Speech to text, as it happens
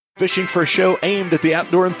Fishing for a show aimed at the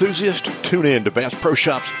outdoor enthusiast? Tune in to Bass Pro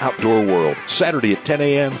Shops Outdoor World, Saturday at 10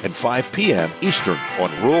 a.m. and 5 p.m. Eastern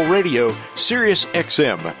on Rural Radio, Sirius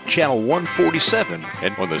XM, Channel 147,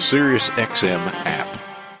 and on the Sirius XM app.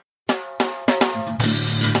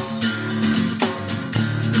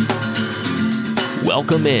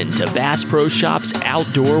 Welcome in to Bass Pro Shops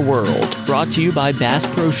Outdoor World, brought to you by Bass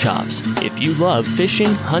Pro Shops. If you love fishing,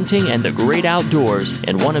 hunting, and the great outdoors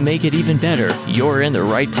and want to make it even better, you're in the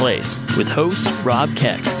right place. With host Rob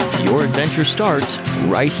Keck, your adventure starts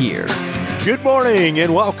right here. Good morning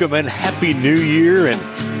and welcome and Happy New Year, and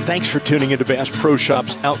thanks for tuning into Bass Pro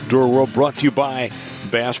Shops Outdoor World, brought to you by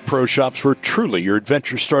Bass Pro Shops, where truly your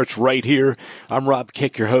adventure starts right here. I'm Rob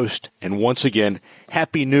Keck, your host, and once again,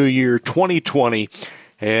 Happy New Year 2020,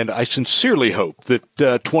 and I sincerely hope that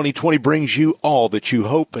 2020 brings you all that you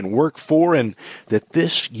hope and work for, and that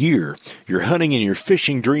this year your hunting and your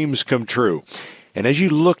fishing dreams come true. And as you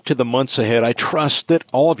look to the months ahead, I trust that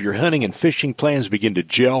all of your hunting and fishing plans begin to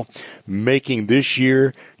gel, making this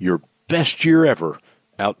year your best year ever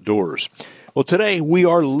outdoors. Well, today we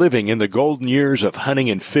are living in the golden years of hunting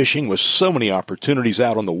and fishing, with so many opportunities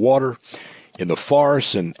out on the water, in the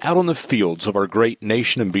forests, and out on the fields of our great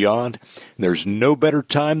nation and beyond. And there's no better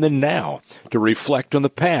time than now to reflect on the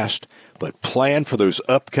past, but plan for those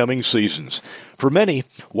upcoming seasons. For many,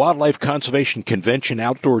 Wildlife Conservation Convention,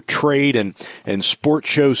 outdoor trade, and sport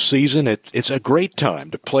show season, it's a great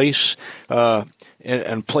time to place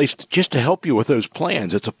and place just to help you with those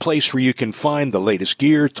plans. It's a place where you can find the latest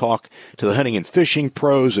gear, talk to the hunting and fishing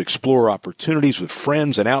pros, explore opportunities with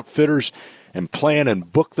friends and outfitters, and plan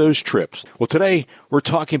and book those trips. Well, today we're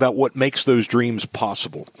talking about what makes those dreams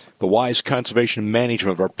possible, the wise conservation and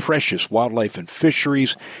management of our precious wildlife and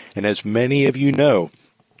fisheries. And as many of you know,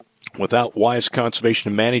 without wise conservation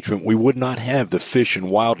and management, we would not have the fish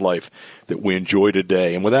and wildlife that we enjoy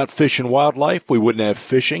today. And without fish and wildlife, we wouldn't have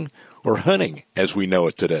fishing or hunting as we know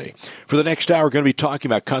it today. For the next hour, we're going to be talking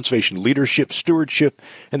about conservation leadership, stewardship,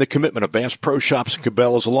 and the commitment of Bass Pro Shops and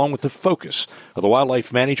Cabela's, along with the focus of the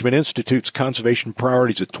Wildlife Management Institute's conservation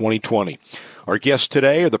priorities of 2020. Our guests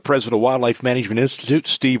today are the president of Wildlife Management Institute,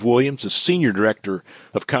 Steve Williams, the senior director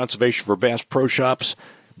of conservation for Bass Pro Shops,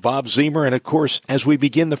 Bob Ziemer, and of course, as we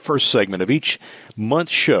begin the first segment of each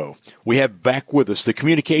month's show, we have back with us the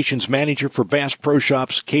communications manager for Bass Pro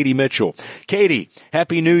Shops, Katie Mitchell. Katie,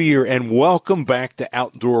 Happy New Year and welcome back to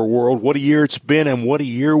Outdoor World. What a year it's been and what a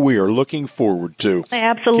year we are looking forward to.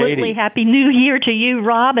 Absolutely. Katie. Happy New Year to you,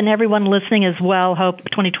 Rob, and everyone listening as well. Hope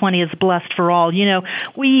 2020 is blessed for all. You know,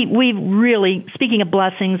 we really, speaking of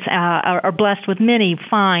blessings, are blessed with many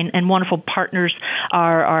fine and wonderful partners,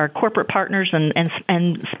 our corporate partners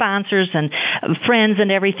and sponsors and friends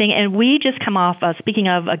and everything. And we just come off, speaking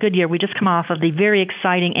of a good year, we just come off of the very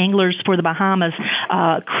exciting Anglers for the Bahamas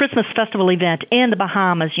Christmas Festival event in the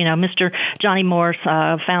Bahamas. You know, Mr. Johnny Morse,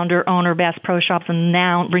 founder, owner of Bass Pro Shops and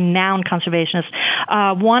renowned conservationist,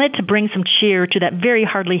 wanted to bring some cheer to that very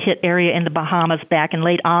hardly hit area in the Bahamas back in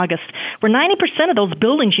late August, where 90% of those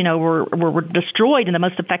buildings, you know, were destroyed in the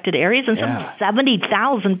most affected areas, and some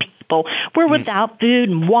 70,000 people were without food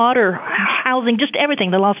and water, housing, just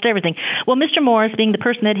everything. They lost everything. Well, Mr. Morris, being the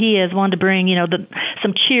person that he is, wanted to bring, you know,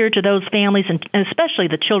 some cheer to those families and especially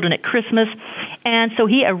the children at Christmas. And so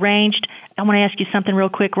he arranged. I want to ask you something real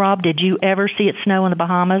quick, Rob. Did you ever see it snow in the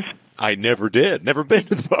Bahamas? I never did. Never been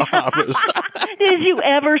to the Bahamas. Did you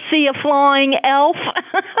ever see a flying elf?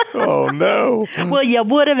 Oh, no. Well, you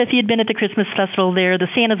would have if you'd been at the Christmas festival there, the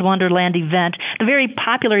Santa's Wonderland event, the very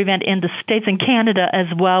popular event in the States and Canada as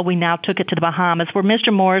well. We now took it to the Bahamas, where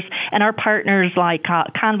Mr. Morris and our partners like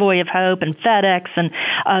Convoy of Hope and FedEx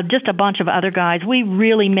and just a bunch of other guys, we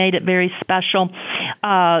really made it very special.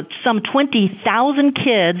 Some 20,000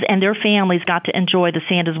 kids and their families got to enjoy the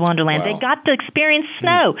Santa's Wonderland. Wow. They got to experience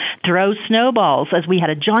snow, throw snowballs, as we had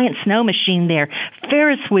a giant snow machine there,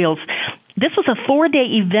 Ferris wheels. This was a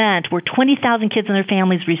 4-day event where 20,000 kids and their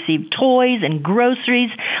families received toys and groceries.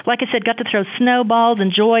 Like I said, got to throw snowballs,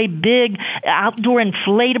 enjoy big outdoor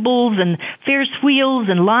inflatables and Ferris wheels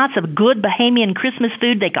and lots of good Bahamian Christmas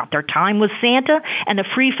food. They got their time with Santa and a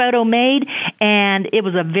free photo made, and it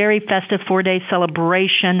was a very festive 4-day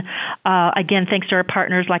celebration. Again, thanks to our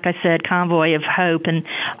partners, like I said, Convoy of Hope and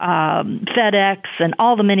FedEx and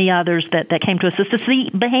all the many others that came to assist us. The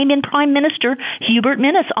Bahamian Prime Minister, Hubert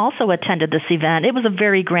Minnis, also attended this event. It was a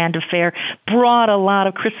very grand affair, brought a lot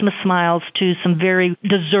of Christmas smiles to some very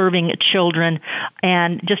deserving children,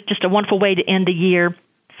 and just a wonderful way to end the year.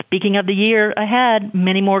 Speaking of the year ahead,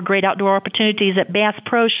 many more great outdoor opportunities at Bass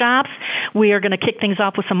Pro Shops. We are going to kick things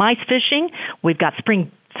off with some ice fishing. We've got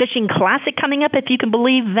spring Fishing Classic coming up, if you can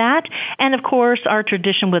believe that. And, of course, our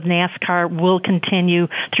tradition with NASCAR will continue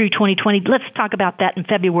through 2020. Let's talk about that in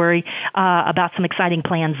February, about some exciting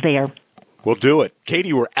plans there. We'll do it.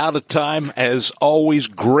 Katie, we're out of time. As always,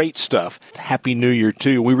 great stuff. Happy New Year,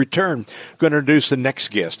 too. We return. Going to introduce the next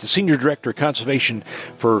guest, the Senior Director of Conservation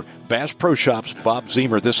for Bass Pro Shops, Bob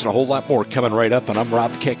Ziemer. This and a whole lot more coming right up. And I'm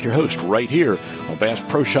Rob Keck, your host, right here on Bass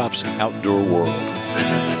Pro Shops Outdoor World.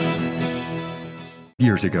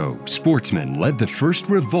 Years ago, sportsmen led the first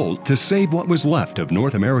revolt to save what was left of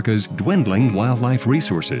North America's dwindling wildlife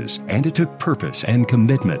resources, and it took purpose and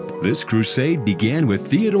commitment. This crusade began with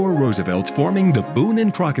Theodore Roosevelt's forming the Boone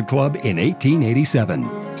and Crockett Club in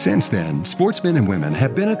 1887. Since then, sportsmen and women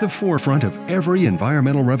have been at the forefront of every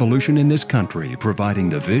environmental revolution in this country, providing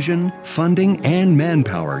the vision, funding, and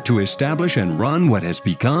manpower to establish and run what has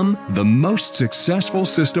become the most successful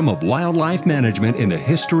system of wildlife management in the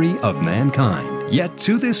history of mankind. Yet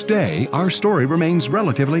to this day, our story remains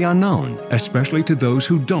relatively unknown, especially to those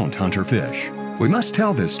who don't hunt or fish. We must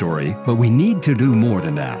tell this story, but we need to do more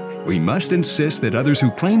than that. We must insist that others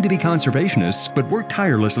who claim to be conservationists but work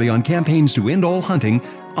tirelessly on campaigns to end all hunting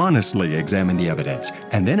honestly examine the evidence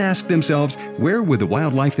and then ask themselves, where would the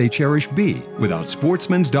wildlife they cherish be without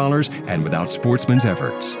sportsmen's dollars and without sportsmen's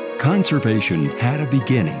efforts? Conservation had a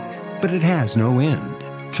beginning, but it has no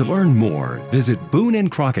end. To learn more, visit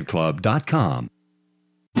BooneandCrockettClub.com.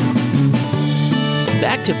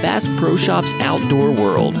 Back to Bass Pro Shops Outdoor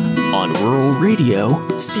World on Rural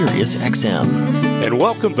Radio, Sirius XM. And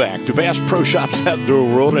welcome back to Bass Pro Shops Outdoor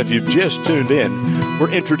World. And if you've just tuned in, we're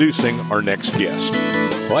introducing our next guest.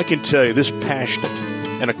 Well, I can tell you this passionate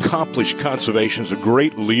and accomplished conservation is a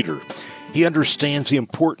great leader. He understands the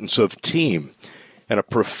importance of team and a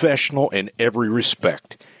professional in every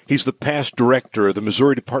respect. He's the past director of the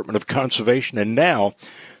Missouri Department of Conservation and now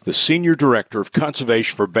the Senior Director of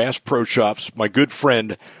Conservation for Bass Pro Shops, my good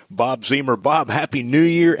friend, Bob Ziemer. Bob, Happy New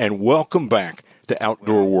Year and welcome back to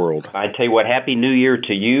Outdoor World. I tell you what, Happy New Year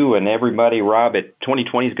to you and everybody, Rob.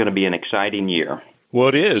 2020 is going to be an exciting year. Well,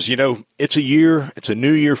 it is. You know, it's a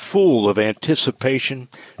new year full of anticipation,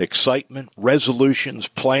 excitement, resolutions,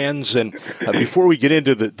 plans. And before we get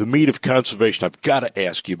into the meat of conservation, I've got to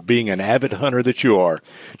ask you, being an avid hunter that you are,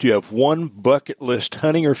 do you have one bucket list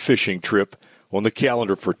hunting or fishing trip on the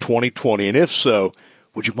calendar for 2020? And if so,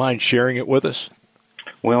 would you mind sharing it with us?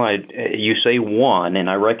 Well, you say one, and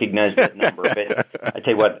I recognize that number, but I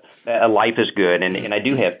tell you what, life is good, and I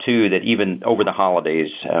do have two that even over the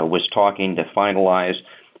holidays was talking to finalize.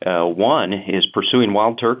 One is pursuing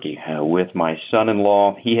wild turkey with my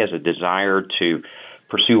son-in-law. He has a desire to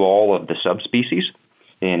pursue all of the subspecies,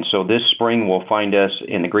 and so this spring will find us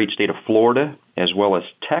in the great state of Florida as well as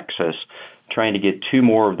Texas trying to get two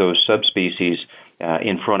more of those subspecies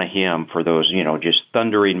in front of him for those, just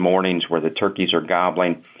thundering mornings where the turkeys are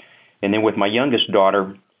gobbling. And then with my youngest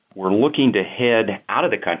daughter, we're looking to head out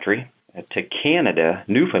of the country to Canada,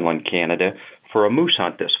 Newfoundland, Canada, for a moose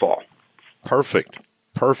hunt this fall. Perfect.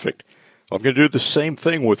 I'm going to do the same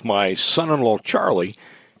thing with my son-in-law, Charlie.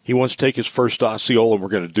 He wants to take his first Osceola, and we're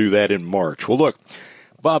going to do that in March. Well, look,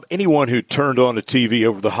 Bob, anyone who turned on the TV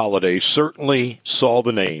over the holidays certainly saw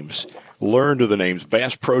the names, learned of the names,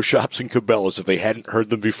 Bass Pro Shops and Cabela's if they hadn't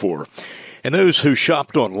heard them before. And those who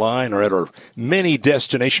shopped online or at our many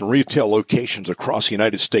destination retail locations across the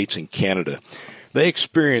United States and Canada, they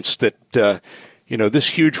experienced that, this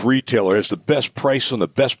huge retailer has the best price on the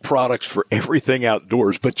best products for everything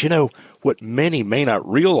outdoors. But, what many may not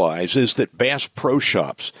realize is that Bass Pro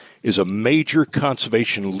Shops is a major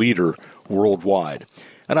conservation leader worldwide.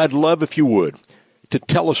 And I'd love, if you would, to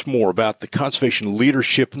tell us more about the conservation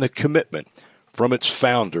leadership and the commitment from its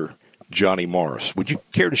founder, Johnny Morris. Would you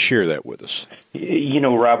care to share that with us?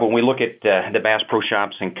 Rob, when we look at the Bass Pro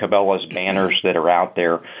Shops and Cabela's banners that are out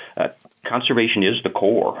there, conservation is the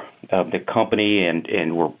core of the company,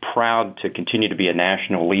 and we're proud to continue to be a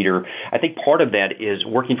national leader. I think part of that is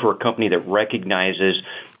working for a company that recognizes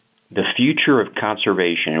the future of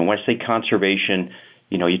conservation. And when I say conservation,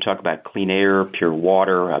 you talk about clean air, pure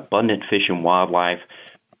water, abundant fish and wildlife.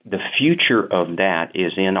 The future of that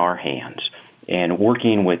is in our hands. And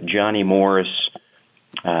working with Johnny Morris,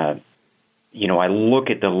 I look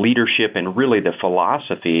at the leadership and really the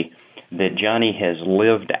philosophy that Johnny has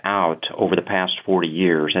lived out over the past 40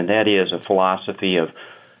 years, and that is a philosophy of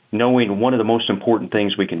knowing one of the most important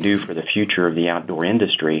things we can do for the future of the outdoor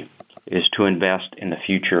industry is to invest in the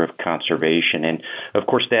future of conservation. And, of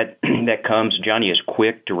course, that comes, Johnny is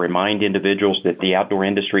quick to remind individuals that the outdoor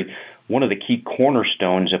industry, one of the key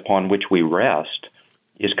cornerstones upon which we rest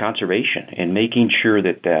is conservation and making sure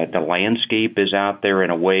that the landscape is out there in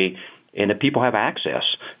a way and that people have access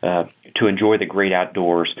to enjoy the great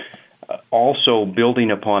outdoors. Also,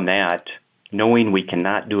 building upon that, knowing we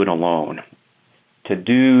cannot do it alone. To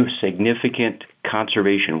do significant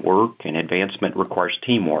conservation work and advancement requires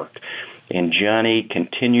teamwork. And Johnny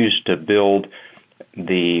continues to build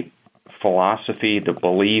the philosophy, the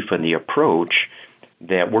belief, and the approach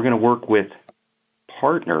that we're going to work with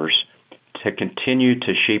partners to continue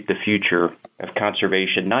to shape the future of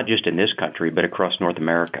conservation, not just in this country, but across North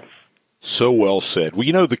America. So well said. Well,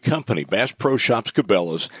 you know, the company, Bass Pro Shops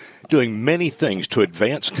Cabela's, doing many things to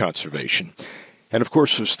advance conservation. And, of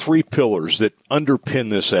course, there's three pillars that underpin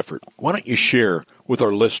this effort. Why don't you share with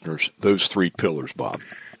our listeners those three pillars, Bob?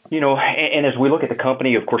 You know, and as we look at the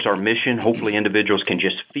company, of course, our mission, hopefully individuals can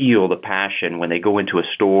just feel the passion when they go into a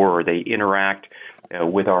store or they interact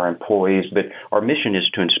with our employees. But our mission is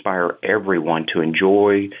to inspire everyone to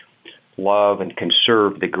enjoy, love, and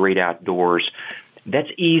conserve the great outdoors. That's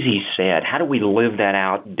easy said. How do we live that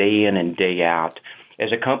out day in and day out?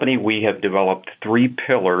 As a company, we have developed three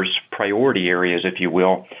pillars, priority areas, if you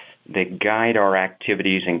will, that guide our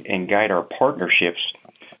activities and guide our partnerships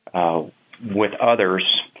with others.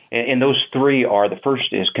 And those three are, the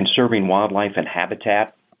first is conserving wildlife and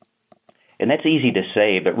habitat. And that's easy to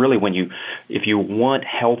say, but really if you want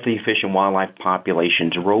healthy fish and wildlife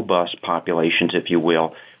populations, robust populations, if you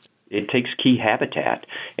will, it takes key habitat.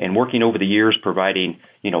 And working over the years, providing,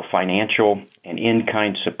 financial and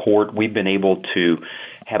in-kind support, we've been able to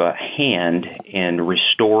have a hand in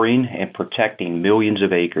restoring and protecting millions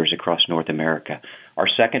of acres across North America. Our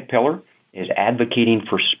second pillar is advocating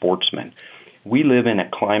for sportsmen. We live in a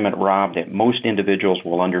climate, Rob, that most individuals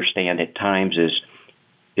will understand at times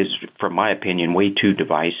is, from my opinion, way too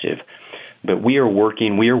divisive. But we are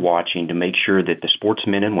watching to make sure that the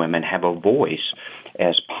sportsmen and women have a voice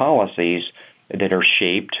as policies that are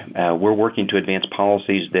shaped. We're working to advance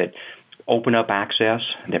policies that open up access,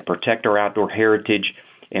 that protect our outdoor heritage,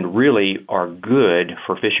 and really are good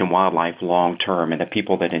for fish and wildlife long term and the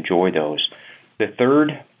people that enjoy those. The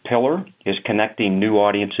third pillar is connecting new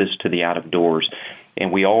audiences to the outdoors.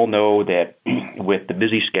 And we all know that with the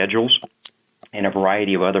busy schedules and a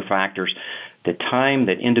variety of other factors, the time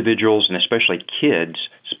that individuals and especially kids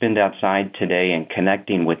spend outside today and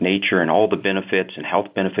connecting with nature and all the benefits and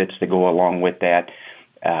health benefits that go along with that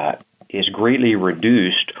is greatly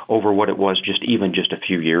reduced over what it was just a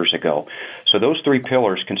few years ago. So those three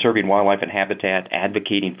pillars, conserving wildlife and habitat,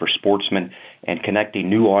 advocating for sportsmen, and connecting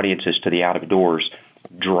new audiences to the outdoors,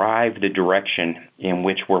 drive the direction in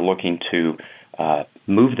which we're looking to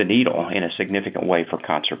move the needle in a significant way for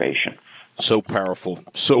conservation. So powerful.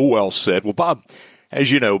 So well said. Well, Bob,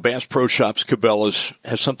 as you know, Bass Pro Shops Cabela's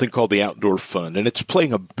has something called the Outdoor Fund, and it's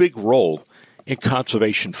playing a big role in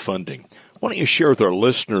conservation funding. Why don't you share with our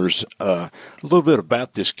listeners a little bit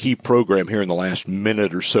about this key program here in the last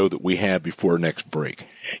minute or so that we have before our next break?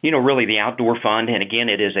 Really the Outdoor Fund, and again,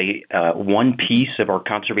 it is a one piece of our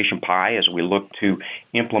conservation pie as we look to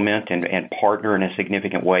implement and partner in a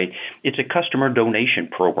significant way. It's a customer donation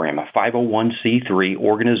program, a 501c3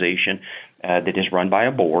 organization that is run by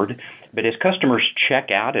a board. But as customers check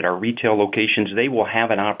out at our retail locations, they will have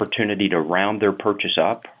an opportunity to round their purchase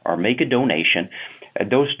up or make a donation.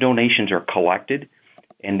 Those donations are collected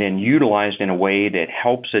and then utilized in a way that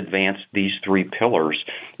helps advance these three pillars.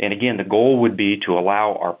 And again, the goal would be to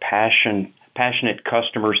allow our passionate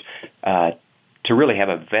customers to really have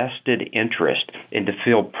a vested interest and to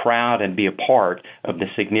feel proud and be a part of the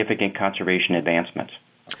significant conservation advancements.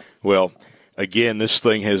 Well, again, this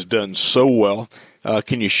thing has done so well.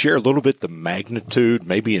 Can you share a little bit the magnitude,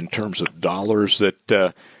 maybe in terms of dollars,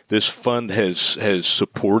 that this fund has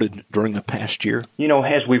supported during the past year?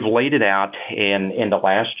 As we've laid it out in the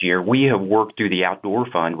last year, we have worked through the Outdoor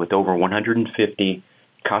Fund with over 150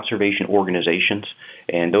 conservation organizations,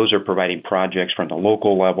 and those are providing projects from the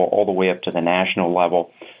local level all the way up to the national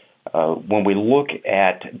level. When we look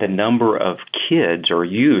at the number of kids or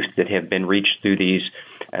youth that have been reached through these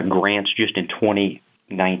grants just in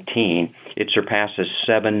 2019, it surpasses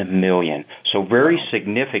 7 million. So very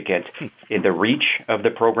significant in the reach of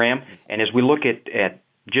the program. And as we look at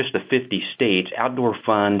just the 50 states, Outdoor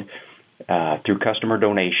Fund, through customer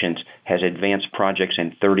donations, has advanced projects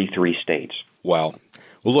in 33 states. Wow.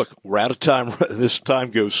 Well, look, we're out of time. This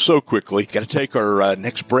time goes so quickly. Got to take our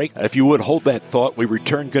next break. If you would, hold that thought. We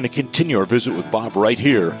return, going to continue our visit with Bob right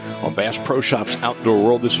here on Bass Pro Shops Outdoor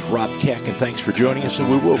World. This is Rob Keck, and thanks for joining us, and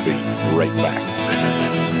we will be right back.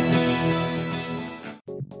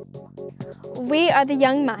 We are the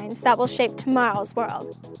young minds that will shape tomorrow's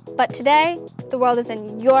world. But today, the world is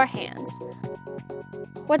in your hands.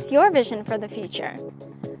 What's your vision for the future?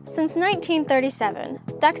 Since 1937,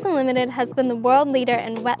 Ducks Unlimited has been the world leader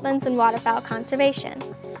in wetlands and waterfowl conservation,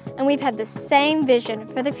 and we've had the same vision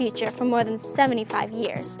for the future for more than 75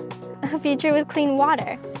 years. A future with clean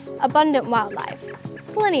water, abundant wildlife,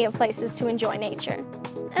 plenty of places to enjoy nature,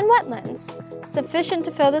 and wetlands, sufficient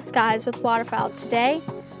to fill the skies with waterfowl today,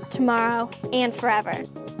 tomorrow, and forever.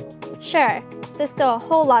 Sure, there's still a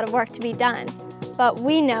whole lot of work to be done, but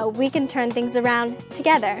we know we can turn things around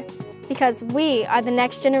together because we are the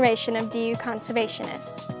next generation of DU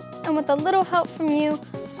conservationists. And with a little help from you,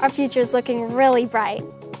 our future is looking really bright.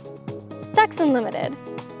 Ducks Unlimited,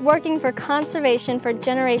 working for conservation for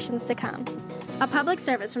generations to come. A public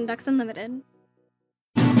service from Ducks Unlimited.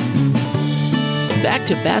 Back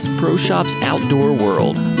to Bass Pro Shops Outdoor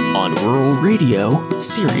World on Rural Radio,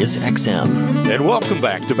 Sirius XM. And welcome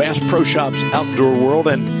back to Bass Pro Shops Outdoor World.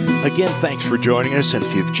 And again, thanks for joining us. And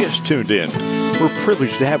if you've just tuned in, we're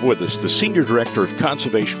privileged to have with us the Senior Director of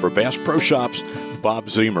Conservation for Bass Pro Shops, Bob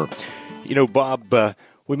Ziemer. You know, Bob,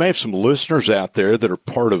 we may have some listeners out there that are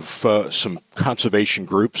part of some conservation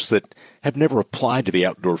groups that have never applied to the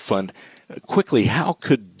Outdoor Fund. Quickly, how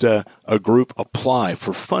could a group apply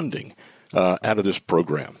for funding out of this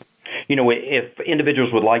program? You know, if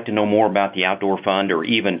individuals would like to know more about the Outdoor Fund or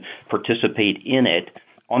even participate in it,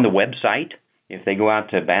 on the website, if they go out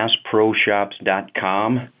to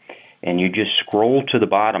bassproshops.com and you just scroll to the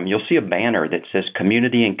bottom, you'll see a banner that says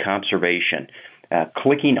Community and Conservation.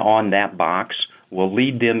 Clicking on that box will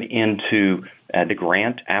lead them into the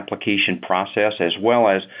grant application process, as well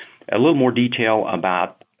as a little more detail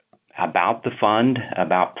about the fund,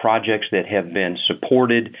 about projects that have been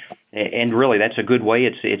supported. And really, that's a good way.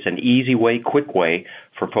 It's an easy way, quick way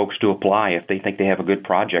for folks to apply if they think they have a good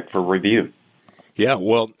project for review. Yeah,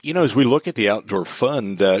 well, you know, as we look at the Outdoor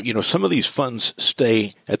Fund, some of these funds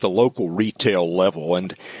stay at the local retail level.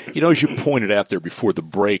 And, you know, as you pointed out there before the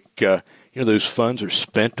break, those funds are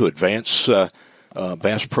spent to advance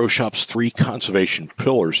Bass Pro Shops' 3 conservation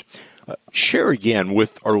pillars. Share again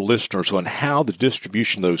with our listeners on how the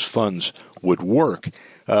distribution of those funds would work,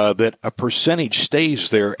 that a percentage stays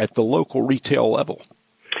there at the local retail level.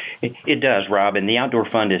 It does, Rob, and the Outdoor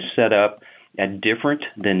Fund is set up different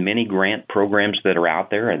than many grant programs that are out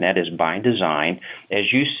there, and that is by design.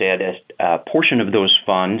 As you said, a portion of those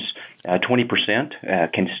funds,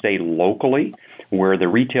 20%, can stay locally, where the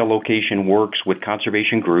retail location works with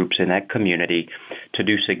conservation groups in that community to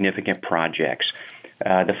do significant projects.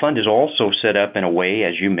 The fund is also set up in a way,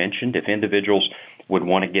 as you mentioned, if individuals would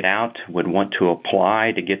want to get out, would want to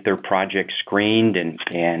apply to get their project screened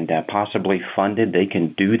and possibly funded, they can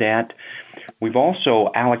do that. We've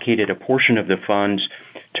also allocated a portion of the funds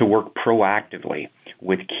to work proactively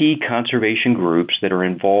with key conservation groups that are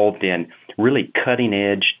involved in really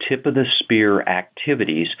cutting-edge, tip-of-the-spear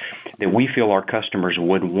activities that we feel our customers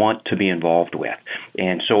would want to be involved with.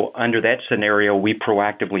 And so under that scenario, we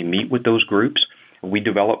proactively meet with those groups. We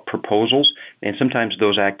develop proposals, and sometimes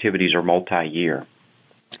those activities are multi-year.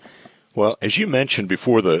 Well, as you mentioned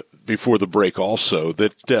before the break also,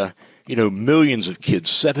 that millions of kids,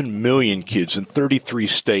 7 million kids in 33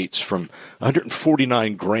 states from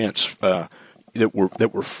 149 grants that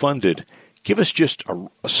were funded. Give us just a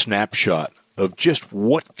snapshot of just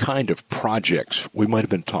what kind of projects we might have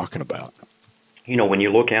been talking about. You know, when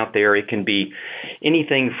you look out there, it can be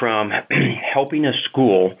anything from helping a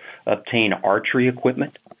school obtain archery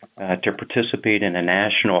equipment to participate in a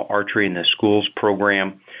national archery in the schools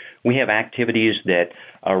program. We have activities that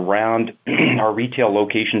around our retail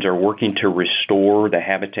locations are working to restore the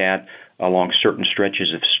habitat along certain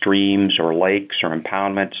stretches of streams or lakes or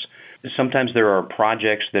impoundments. Sometimes there are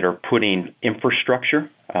projects that are putting infrastructure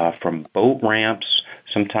from boat ramps,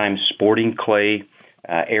 sometimes sporting clay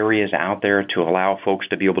areas out there to allow folks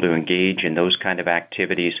to be able to engage in those kind of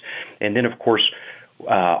activities. And then, of course,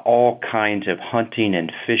 all kinds of hunting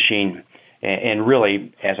and fishing. And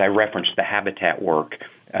really, as I referenced, the habitat work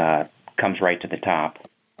comes right to the top.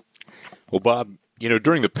 Well, Bob,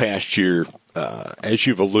 during the past year, as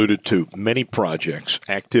you've alluded to, many projects,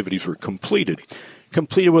 activities were completed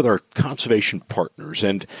with our conservation partners.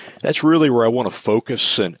 And that's really where I want to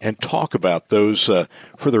focus and talk about those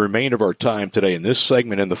for the remainder of our time today in this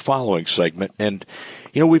segment and the following segment. And,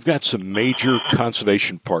 we've got some major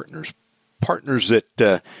conservation partners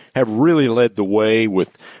that have really led the way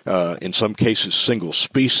with, in some cases, single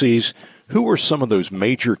species. Who are some of those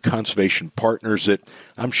major conservation partners that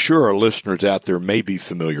I'm sure our listeners out there may be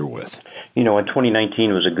familiar with? In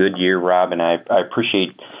 2019 was a good year, Rob, and I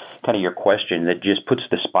appreciate kind of your question that just puts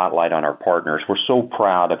the spotlight on our partners. We're so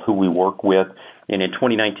proud of who we work with And in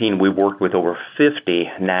 2019, we worked with over 50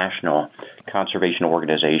 national conservation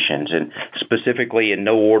organizations. And specifically, in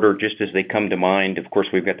no order, just as they come to mind, of course,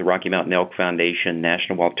 we've got the Rocky Mountain Elk Foundation,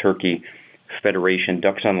 National Wild Turkey Federation,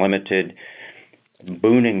 Ducks Unlimited,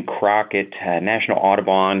 Boone and Crockett, National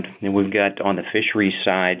Audubon, and we've got on the fisheries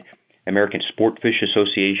side, American Sportfish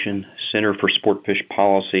Association, Center for Sportfish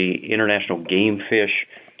Policy, International Game Fish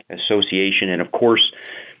Association, and of course,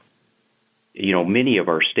 many of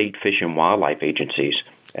our state fish and wildlife agencies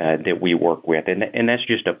that we work with, and that's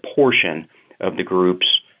just a portion of the groups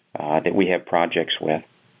that we have projects with.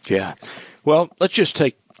 Yeah. Well, let's just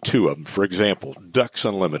take two of them. For example, Ducks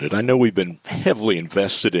Unlimited. I know we've been heavily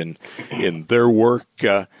invested in their work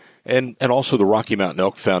and also the Rocky Mountain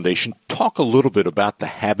Elk Foundation. Talk a little bit about the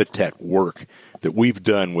habitat work that we've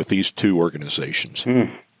done with these two organizations.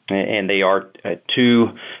 And they are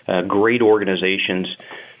two great organizations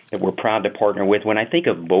that we're proud to partner with. When I think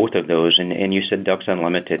of both of those, and you said Ducks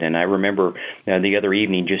Unlimited, and I remember the other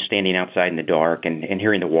evening just standing outside in the dark and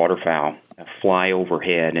hearing the waterfowl fly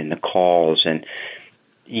overhead and the calls. And,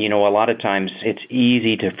 a lot of times it's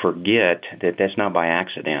easy to forget that that's not by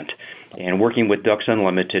accident. And working with Ducks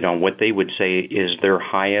Unlimited on what they would say is their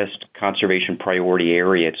highest conservation priority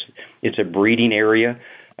area, it's a breeding area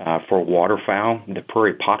for waterfowl, the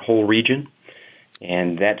prairie pothole region.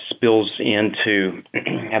 And that spills into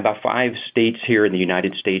about 5 states here in the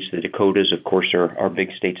United States. The Dakotas, of course, are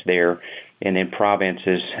big states there. And then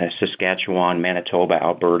provinces, Saskatchewan, Manitoba,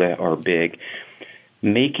 Alberta are big.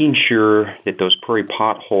 Making sure that those prairie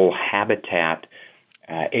pothole habitat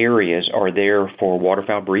areas are there for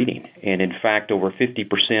waterfowl breeding. And in fact, over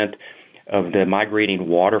 50% of the migrating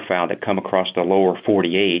waterfowl that come across the lower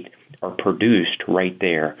 48 are produced right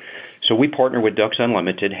there. So we partner with Ducks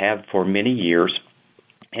Unlimited, have for many years.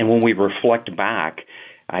 And when we reflect back,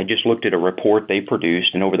 I just looked at a report they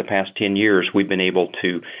produced, and over the past 10 years, we've been able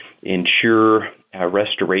to ensure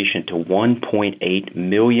restoration to 1.8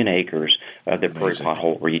 million acres of the prairie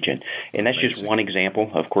pothole region. And that's just one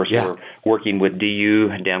example. Of course, we're working with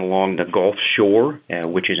DU down along the Gulf Shore,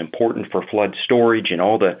 which is important for flood storage and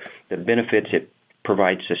all the benefits it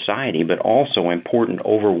provides society, but also important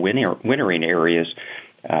overwintering areas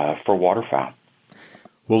for waterfowl.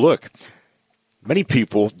 Well, look, many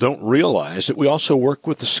people don't realize that we also work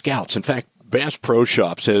with the Scouts. In fact, Bass Pro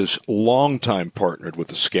Shops has long time partnered with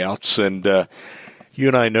the Scouts, and you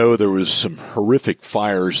and I know there was some horrific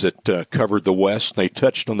fires that covered the West. They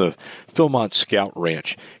touched on the Philmont Scout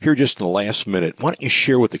Ranch. Here just in the last minute, why don't you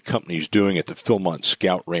share what the company's doing at the Philmont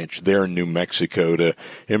Scout Ranch there in New Mexico to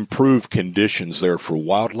improve conditions there for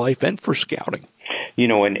wildlife and for scouting?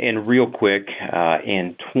 And real quick,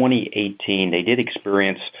 in 2018, they did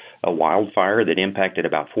experience a wildfire that impacted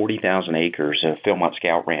about 40,000 acres of Philmont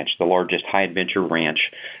Scout Ranch, the largest high-adventure ranch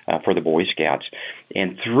for the Boy Scouts.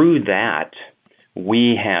 And through that,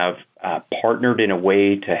 we have partnered in a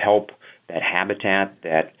way to help that habitat,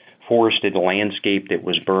 that forested landscape that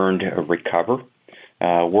was burned, recover,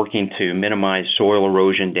 working to minimize soil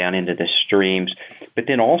erosion down into the streams. But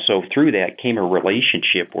then also through that came a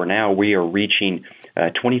relationship where now we are reaching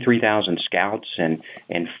 23,000 scouts and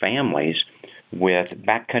families with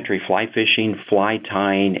backcountry fly fishing, fly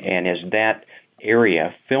tying, and as that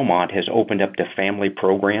area, Philmont has opened up to family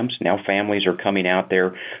programs. Now families are coming out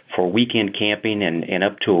there for weekend camping and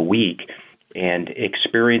up to a week and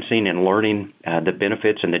experiencing and learning the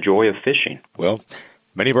benefits and the joy of fishing. Well,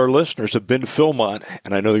 many of our listeners have been to Philmont,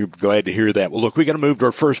 and I know you're glad to hear that. Well, look, we got to move to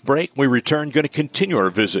our first break. When we return, going to continue our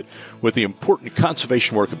visit with the important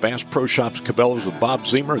conservation work of Bass Pro Shops Cabela's with Bob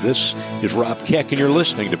Ziemer. This is Rob Keck, and you're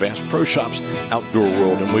listening to Bass Pro Shops Outdoor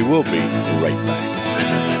World, and we will be right back.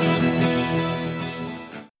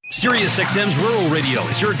 SiriusXM's Rural Radio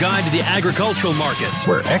is your guide to the agricultural markets,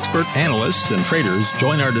 where expert analysts and traders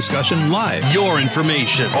join our discussion live. Your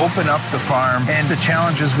information. Open up the farm and the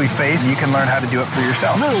challenges we face. You can learn how to do it for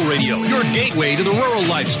yourself. Rural Radio, your gateway to the rural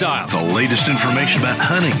lifestyle. The latest information about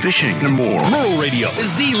hunting, fishing, and more. Rural Radio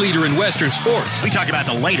is the leader in Western sports. We talk about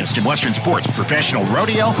the latest in Western sports, professional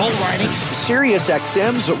rodeo, bull riding.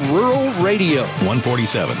 SiriusXM's Rural Radio.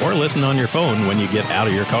 147. Or listen on your phone when you get out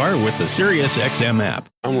of your car with the SiriusXM app.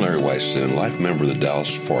 I'm Larry Weisson, life member of the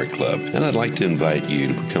Dallas Safari Club, and I'd like to invite you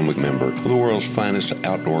to become a member of the world's finest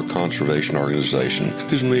outdoor conservation organization,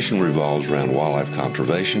 whose mission revolves around wildlife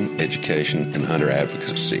conservation, education, and hunter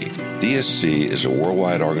advocacy. DSC is a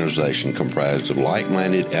worldwide organization comprised of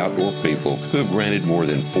like-minded outdoor people who have granted more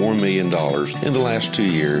than $4 million in the last 2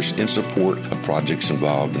 years in support of projects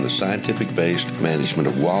involved in the scientific-based management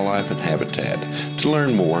of wildlife and habitat. To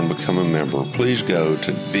learn more and become a member, please go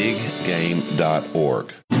to biggame.org.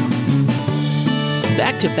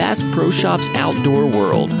 back to Bass Pro Shops Outdoor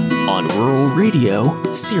World on Rural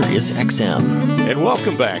Radio, Sirius XM. And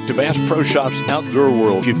welcome back to Bass Pro Shops Outdoor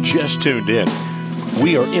World. You've just tuned in.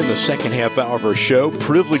 We are in the second half hour of our show.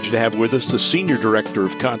 Privileged to have with us the Senior Director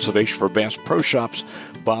of Conservation for Bass Pro Shops,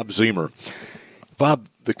 Bob Ziemer. Bob,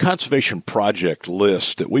 the conservation project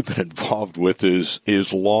list that we've been involved with is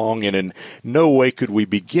long, and in no way could we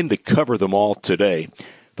begin to cover them all today.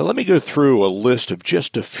 But let me go through a list of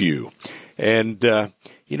just a few. And,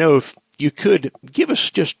 if you could give us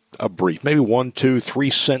just a brief, maybe 1, 2, 3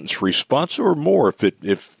 sentence response or more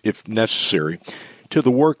if necessary, to the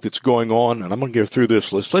work that's going on. And I'm going to go through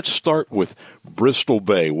this list. Let's start with Bristol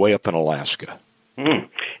Bay, way up in Alaska.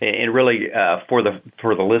 And really, for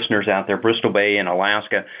the listeners out there, Bristol Bay in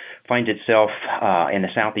Alaska finds itself in the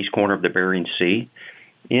southeast corner of the Bering Sea.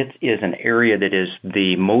 It is an area that is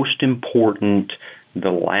the most important,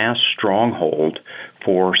 the last stronghold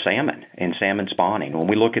for salmon and salmon spawning. When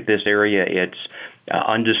we look at this area, it's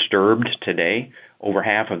undisturbed today. Over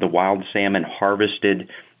half of the wild salmon harvested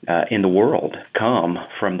in the world come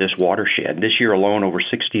from this watershed. This year alone, over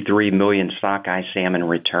 63 million sockeye salmon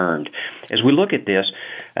returned. As we look at this,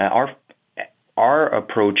 our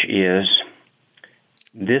approach is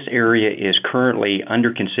this area is currently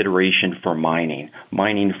under consideration for mining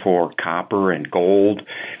for copper and gold.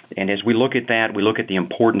 And as we look at that, we look at the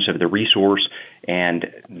importance of the resource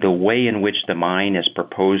and the way in which the mine is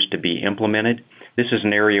proposed to be implemented. This is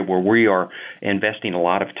an area where we are investing a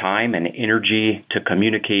lot of time and energy to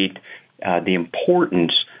communicate the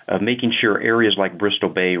importance of making sure areas like Bristol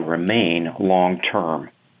Bay remain long-term.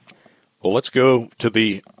 Well, let's go to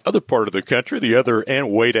the other part of the country, the other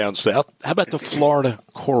and way down south. How about the Florida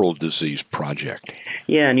Coral Disease Project?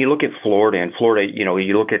 Yeah, and you look at Florida,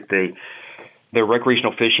 you look at the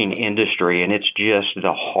recreational fishing industry, and it's just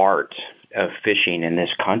the heart of fishing in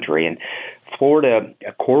this country. And Florida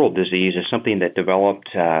coral disease is something that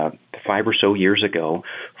developed 5 or so years ago.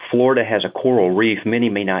 Florida has a coral reef many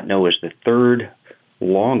may not know is the third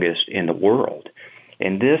longest in the world.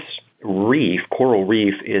 And this coral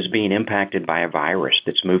reef, is being impacted by a virus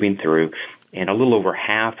that's moving through, and a little over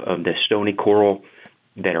half of the stony coral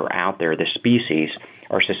that are out there, the species,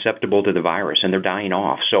 are susceptible to the virus, and they're dying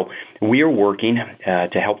off. So we are working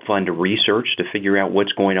to help fund research to figure out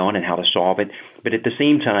what's going on and how to solve it, but at the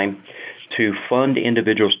same time, to fund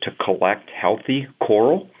individuals to collect healthy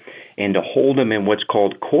coral and to hold them in what's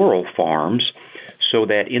called coral farms so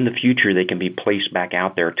that in the future they can be placed back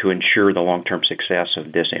out there to ensure the long-term success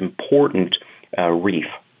of this important reef.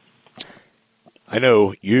 I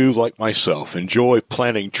know you, like myself, enjoy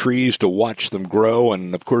planting trees to watch them grow,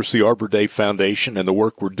 and of course the Arbor Day Foundation and the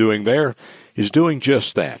work we're doing there is doing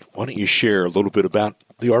just that. Why don't you share a little bit about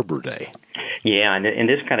the Arbor Day? Yeah, and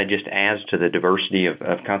this kind of just adds to the diversity of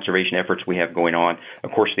conservation efforts we have going on.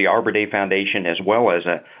 Of course, the Arbor Day Foundation, as well as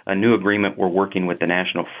a new agreement we're working with the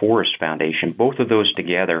National Forest Foundation, both of those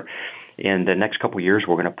together. In the next couple of years,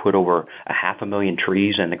 we're going to put over 500,000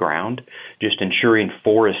 trees in the ground, just ensuring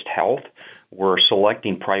forest health. We're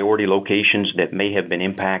selecting priority locations that may have been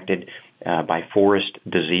impacted by forest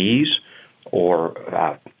disease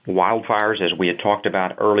or wildfires, as we had talked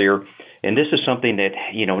about earlier. And this is something that,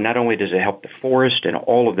 not only does it help the forest and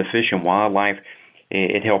all of the fish and wildlife,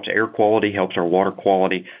 it helps air quality, helps our water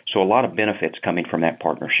quality. So a lot of benefits coming from that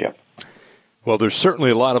partnership. Well, there's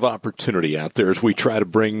certainly a lot of opportunity out there as we try to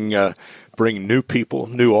bring new people,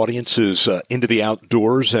 new audiences into the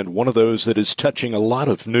outdoors, and one of those that is touching a lot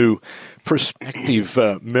of new prospective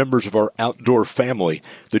members of our outdoor family,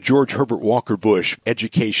 the George Herbert Walker Bush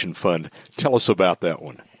Education Fund. Tell us about that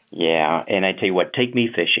one. Yeah, and I tell you what, Take Me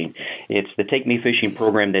Fishing. It's the Take Me Fishing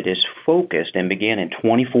program that is focused and began in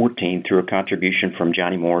 2014 through a contribution from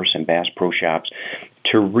Johnny Morris and Bass Pro Shops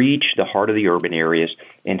to reach the heart of the urban areas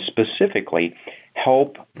and specifically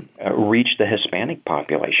help reach the Hispanic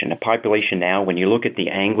population. The population now, when you look at the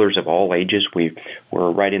anglers of all ages,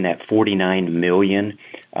 we're right in that 49 million.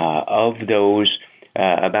 Of those,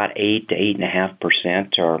 about 8 to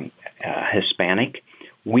 8.5% are Hispanic.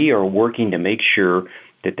 We are working to make sure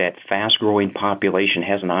that fast-growing population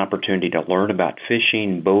has an opportunity to learn about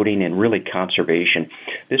fishing, boating, and really conservation.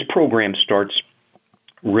 This program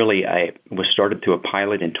was started through a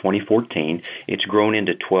pilot in 2014. It's grown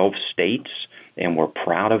into 12 states, and we're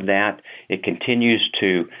proud of that. It continues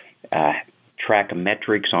to track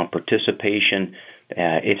metrics on participation.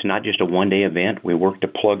 It's not just a one-day event. We work to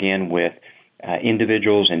plug in with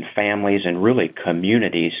individuals and families and really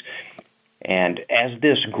communities. And as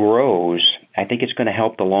this grows, I think it's going to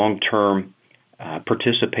help the long-term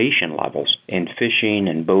participation levels in fishing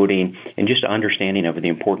and boating and just understanding of the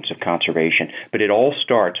importance of conservation. But it all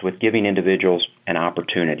starts with giving individuals an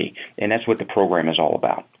opportunity, and that's what the program is all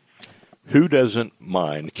about. Who doesn't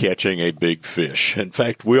mind catching a big fish? In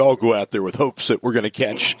fact, we all go out there with hopes that we're going to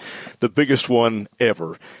catch the biggest one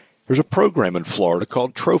ever. There's a program in Florida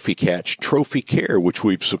called Trophy Catch, Trophy Care, which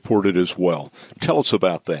we've supported as well. Tell us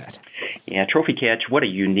about that. Yeah, Trophy Catch, what a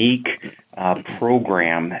unique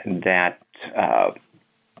program that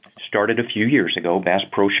started a few years ago. Bass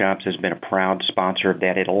Pro Shops has been a proud sponsor of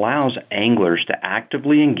that. It allows anglers to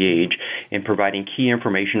actively engage in providing key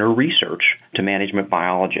information or research to management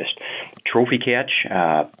biologists. Trophy Catch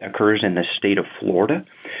occurs in the state of Florida.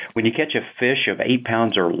 When you catch a fish of 8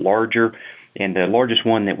 pounds or larger, and the largest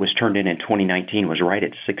one that was turned in 2019 was right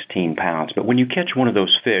at 16 pounds. But when you catch one of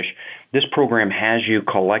those fish, this program has you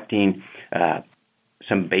collecting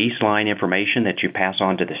some baseline information that you pass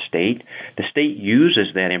on to the state. The state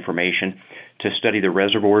uses that information to study the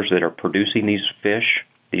reservoirs that are producing these fish,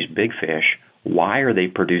 these big fish. Why are they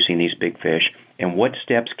producing these big fish? And what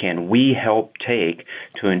steps can we help take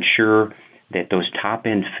to ensure that those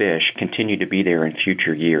top-end fish continue to be there in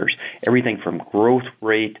future years? Everything from growth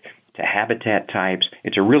rate to habitat types.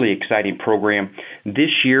 It's a really exciting program.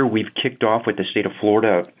 This year we've kicked off with the state of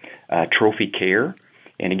Florida Trophy Care.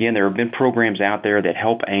 And again, there have been programs out there that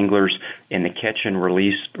help anglers in the catch and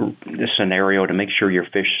release scenario to make sure your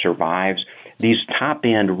fish survives. These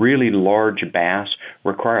top-end, really large bass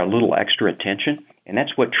require a little extra attention, and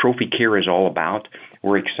that's what Trophy Care is all about.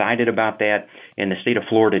 We're excited about that, and the state of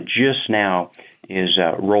Florida just now is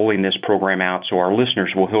rolling this program out, so our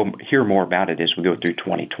listeners will hear more about it as we go through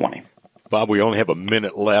 2020. Bob, we only have a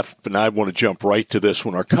minute left, but I want to jump right to this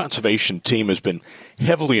one. Our conservation team has been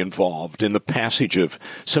heavily involved in the passage of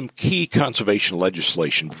some key conservation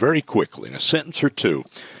legislation. Very quickly, in a sentence or two,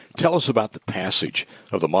 tell us about the passage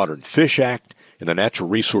of the Modern Fish Act and the Natural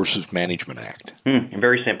Resources Management Act.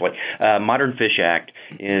 Very simply, Modern Fish Act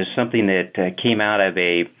is something that came out of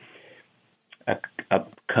a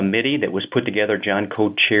committee that was put together. John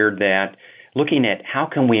Coate chaired that, looking at how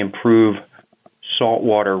can we improve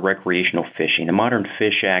saltwater recreational fishing. The Modern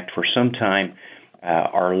Fish Act, for some time,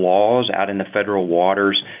 our laws out in the federal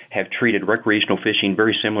waters have treated recreational fishing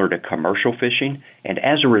very similar to commercial fishing, and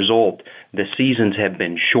as a result, the seasons have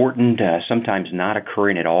been shortened, sometimes not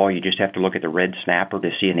occurring at all. You just have to look at the red snapper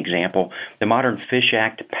to see an example. The Modern Fish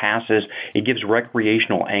Act passes. It gives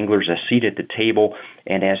recreational anglers a seat at the table,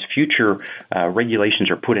 and as future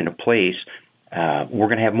regulations are put into place, we're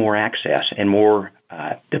going to have more access and more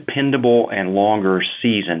dependable and longer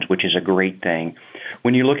seasons, which is a great thing.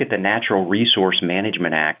 When you look at the Natural Resource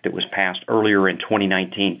Management Act that was passed earlier in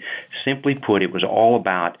 2019, simply put, it was all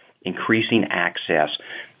about increasing access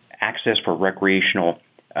for recreational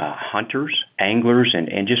hunters, anglers,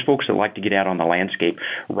 and just folks that like to get out on the landscape.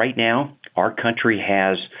 Right now, our country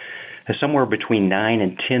has somewhere between 9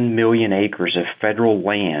 and 10 million acres of federal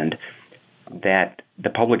land that the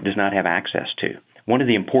public does not have access to. One of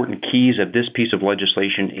the important keys of this piece of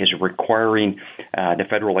legislation is requiring the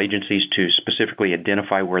federal agencies to specifically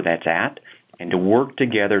identify where that's at and to work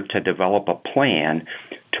together to develop a plan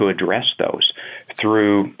to address those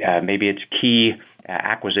through maybe it's key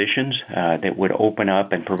acquisitions that would open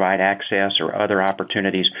up and provide access or other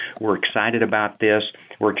opportunities. We're excited about this.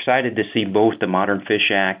 We're excited to see both the Modern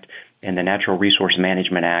Fish Act and the Natural Resource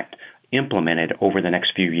Management Act implemented over the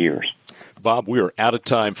next few years. Bob, we are out of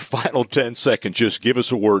time. Final 10 seconds. Just give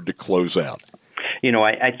us a word to close out. You know,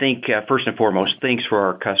 I think first and foremost, thanks for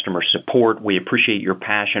our customer support. We appreciate your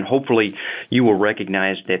passion. Hopefully, you will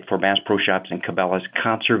recognize that for Bass Pro Shops and Cabela's,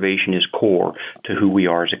 conservation is core to who we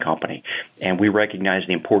are as a company. And we recognize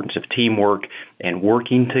the importance of teamwork, and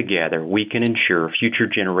working together, we can ensure future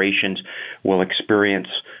generations will experience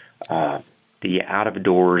the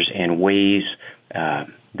out-of-doors in ways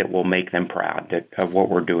that will make them proud of what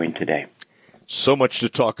we're doing today. So much to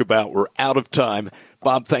talk about. We're out of time.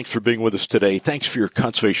 Bob, thanks for being with us today. Thanks for your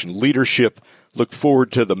conservation leadership. Look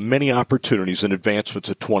forward to the many opportunities and advancements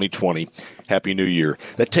of 2020. Happy New Year.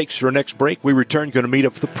 That takes us to our next break. We return, going to meet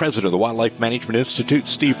up with the president of the Wildlife Management Institute,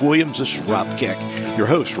 Steve Williams. This is Rob Keck, your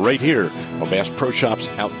host right here on Bass Pro Shops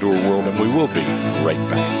Outdoor World, and we will be right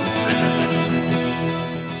back.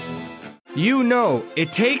 You know,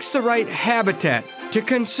 it takes the right habitat to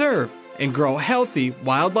conserve and grow healthy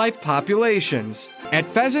wildlife populations. At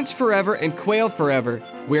Pheasants Forever and Quail Forever,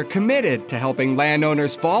 we're committed to helping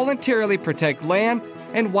landowners voluntarily protect land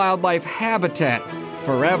and wildlife habitat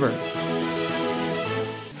forever.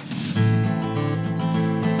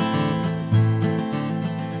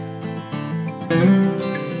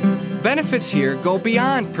 Benefits here go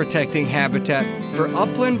beyond protecting habitat for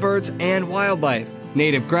upland birds and wildlife.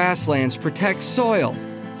 Native grasslands protect soil,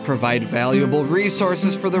 provide valuable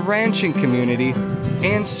resources for the ranching community,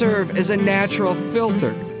 and serve as a natural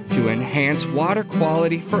filter to enhance water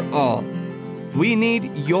quality for all. We need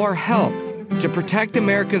your help to protect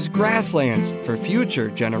America's grasslands for future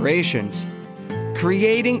generations.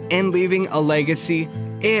 Creating and leaving a legacy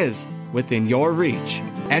is within your reach.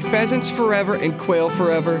 At Pheasants Forever and Quail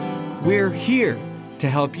Forever, we're here to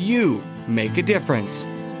help you make a difference.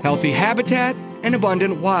 Healthy habitat and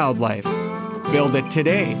abundant wildlife. Build it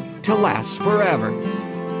today to last forever.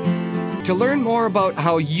 To learn more about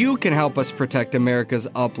how you can help us protect America's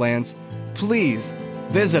uplands, please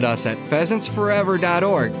visit us at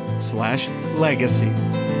pheasantsforever.org/legacy.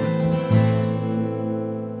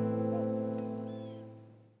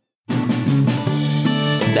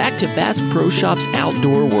 Back to Bass Pro Shops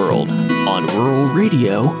Outdoor World on Rural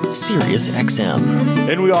Radio, Sirius XM.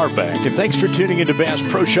 And we are back. And thanks for tuning into Bass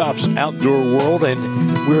Pro Shops Outdoor World. And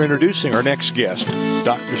we're introducing our next guest,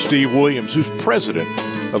 Dr. Steve Williams, who's president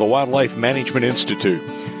of the Wildlife Management Institute.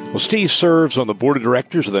 Well, Steve serves on the board of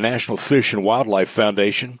directors of the National Fish and Wildlife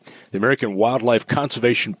Foundation, the American Wildlife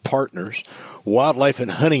Conservation Partners, Wildlife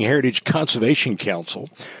and Hunting Heritage Conservation Council,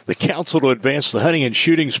 the Council to Advance the Hunting and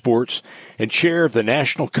Shooting Sports, and chair of the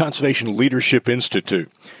National Conservation Leadership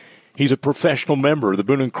Institute. He's a professional member of the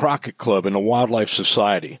Boone and Crockett Club and the Wildlife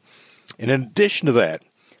Society. And in addition to that,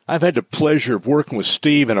 I've had the pleasure of working with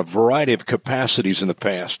Steve in a variety of capacities in the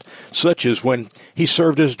past, such as when he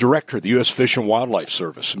served as director of the U.S. Fish and Wildlife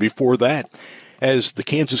Service, and before that, as the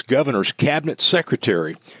Kansas governor's cabinet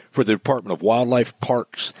secretary for the Department of Wildlife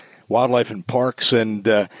and Parks,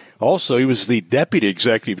 and also he was the deputy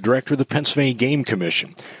executive director of the Pennsylvania Game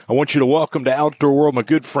Commission. I want you to welcome to Outdoor World my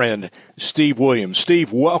good friend, Steve Williams.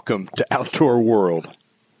 Steve, welcome to Outdoor World.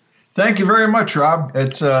 Thank you very much, Rob.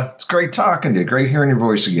 It's great talking to you. Great hearing your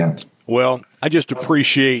voice again. Well, I just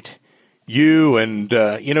appreciate you and,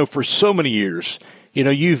 for so many years,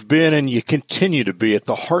 you've been and you continue to be at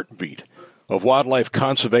the heartbeat of wildlife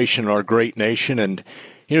conservation in our great nation. And,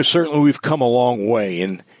 certainly we've come a long way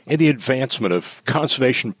in the advancement of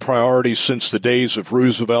conservation priorities since the days of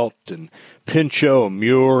Roosevelt and Pinchot and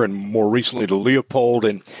Muir and more recently to Leopold.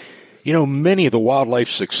 And, many of the wildlife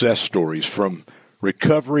success stories from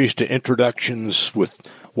recoveries to introductions with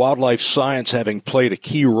wildlife science having played a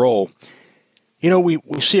key role. We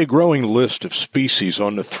see a growing list of species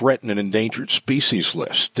on the threatened and endangered species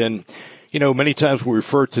list. And, many times we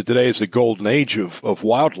refer to today as the golden age of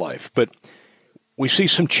wildlife, but we see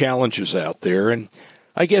some challenges out there. And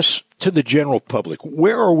I guess to the general public,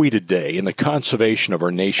 where are we today in the conservation of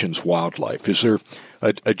our nation's wildlife? Is there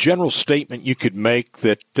a general statement you could make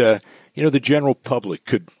that, the general public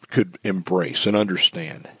could embrace and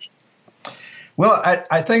understand? Well,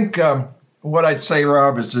 I think what I'd say,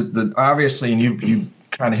 Rob, is that obviously, and you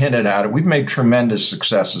kind of hinted at it, we've made tremendous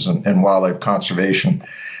successes in wildlife conservation.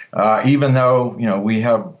 Even though, we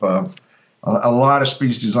have a lot of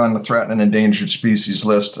species on the threatened and endangered species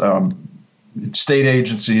list, state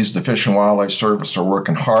agencies, the Fish and Wildlife Service are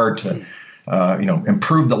working hard to,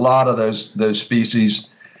 improve the lot of those species.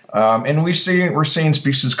 And we're seeing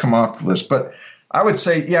species come off the list. But I would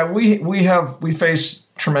say, we face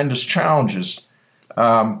tremendous challenges,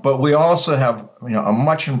 but we also have a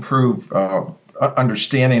much improved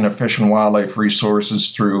understanding of fish and wildlife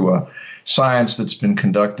resources through science that's been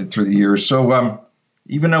conducted through the years. So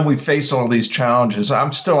even though we face all these challenges,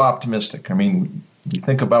 I'm still optimistic. I mean, you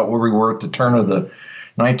think about where we were at the turn of the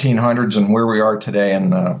 1900s and where we are today,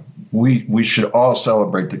 and we should all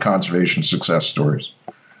celebrate the conservation success stories.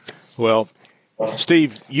 Well,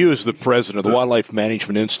 Steve, you as the president of the Wildlife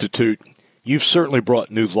Management Institute, you've certainly brought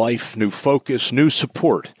new life, new focus, new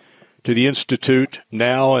support to the Institute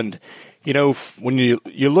now. And, when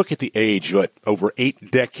you look at the age, over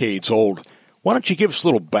 8 decades old, why don't you give us a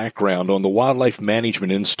little background on the Wildlife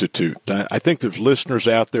Management Institute? I think there's listeners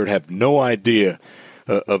out there that have no idea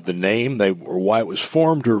of the name or why it was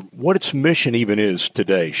formed or what its mission even is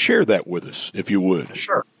today. Share that with us, if you would.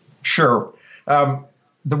 Sure.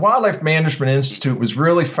 The Wildlife Management Institute was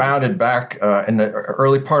really founded back in the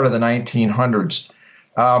early part of the 1900s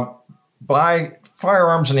by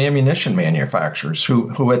firearms and ammunition manufacturers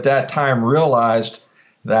who at that time realized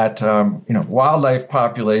that wildlife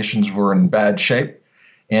populations were in bad shape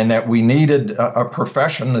and that we needed a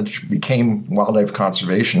profession that became wildlife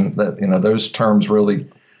conservation. That those terms really,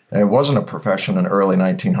 it wasn't a profession in the early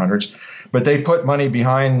 1900s. But they put money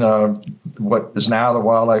behind what is now the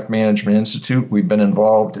Wildlife Management Institute. We've been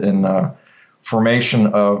involved in formation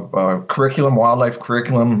of wildlife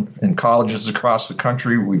curriculum in colleges across the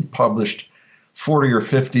country. We've published 40 or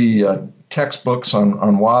 50 textbooks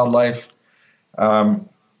on wildlife.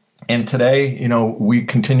 And today, we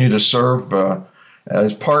continue to serve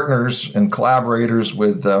as partners and collaborators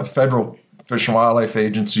with federal Fish and Wildlife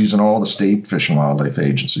agencies and all the state Fish and Wildlife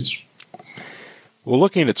agencies. Well,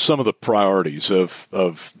 looking at some of the priorities of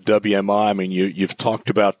WMI, I mean, you've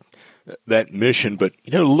talked about that mission, but,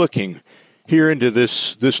 looking here into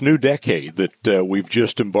this new decade that we've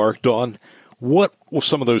just embarked on, what will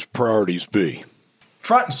some of those priorities be?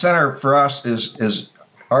 Front and center for us is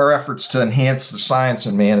our efforts to enhance the science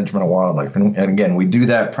and management of wildlife. And again, we do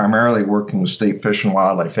that primarily working with state Fish and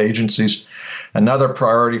Wildlife agencies. Another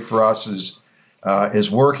priority for us is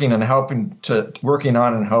working on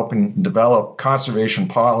and helping develop conservation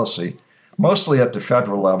policy, mostly at the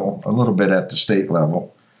federal level, a little bit at the state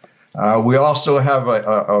level. We also have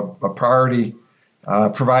a priority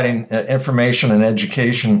providing information and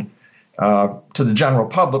education to the general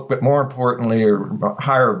public, but more importantly, or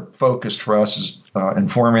higher focused for us is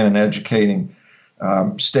informing and educating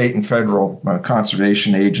state and federal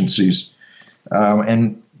conservation agencies.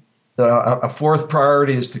 And a fourth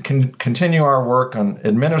priority is to continue our work on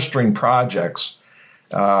administering projects,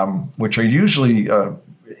 which are usually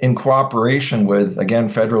in cooperation with, again,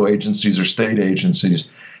 federal agencies or state agencies.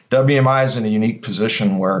 WMI is in a unique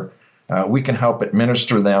position where we can help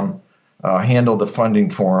administer them, handle the funding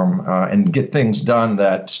for them, and get things done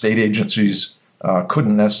that state agencies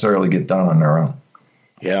couldn't necessarily get done on their own.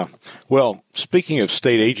 Yeah. Well, speaking of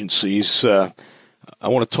state agencies, I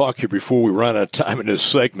want to talk here before we run out of time in this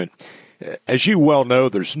segment. As you well know,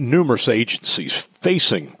 there's numerous agencies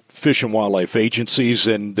facing Fish and Wildlife agencies,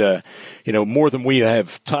 and more than we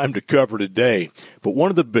have time to cover today. But one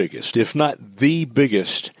of the biggest, if not the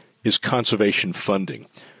biggest, is conservation funding.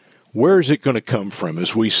 Where is it going to come from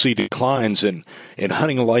as we see declines in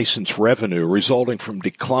hunting license revenue resulting from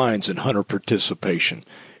declines in hunter participation?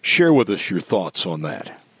 Share with us your thoughts on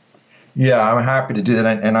that. Yeah, I'm happy to do that,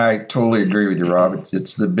 and I totally agree with you, Rob.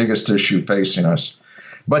 It's the biggest issue facing us.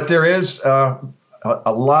 But there is a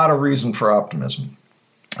lot of reason for optimism.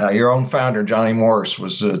 Your own founder, Johnny Morris,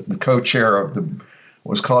 was the co-chair of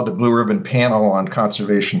what's called the Blue Ribbon Panel on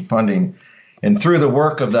Conservation Funding. And through the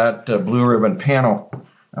work of that Blue Ribbon Panel,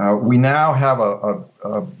 we now have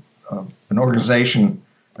an organization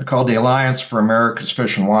called the Alliance for America's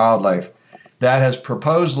Fish and Wildlife that has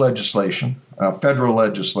proposed legislation, federal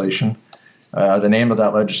legislation. The name of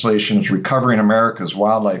that legislation is Recovering America's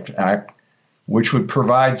Wildlife Act, which would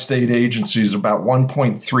provide state agencies about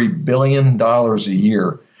 $1.3 billion a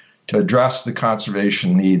year to address the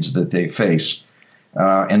conservation needs that they face.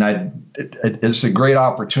 And it's a great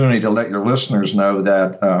opportunity to let your listeners know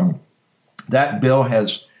that that bill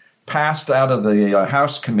has passed out of the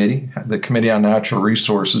House committee, the Committee on Natural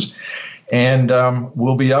Resources, and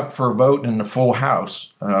will be up for a vote in the full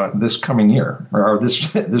House this coming year, or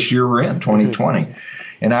this year we're in, 2020.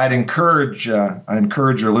 And I'd encourage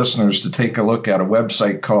your listeners to take a look at a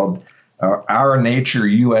website called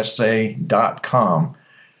OurNatureUSA.com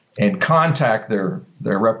and contact their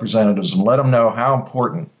representatives and let them know how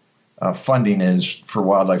important funding is for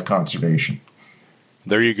wildlife conservation.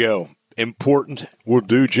 There you go. Important. We'll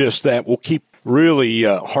do just that. We'll keep really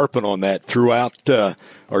harping on that throughout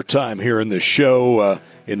our time here in this show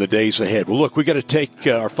in the days ahead. Well, look, we got to take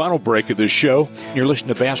our final break of this show. You're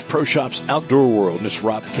listening to Bass Pro Shops Outdoor World, and it's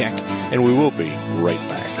Rob Keck, and we will be right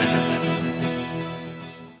back.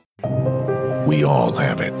 We all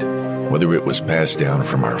have it. Whether it was passed down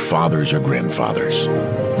from our fathers or grandfathers,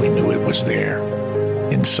 we knew it was there,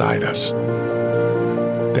 inside us.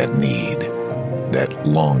 That need, that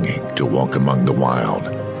longing to walk among the wild.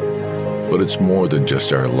 But it's more than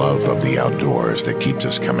just our love of the outdoors that keeps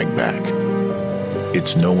us coming back.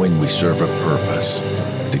 It's knowing we serve a purpose,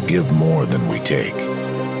 to give more than we take.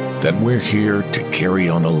 That we're here to carry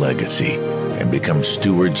on a legacy and become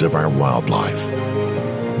stewards of our wildlife.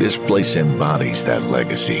 This place embodies that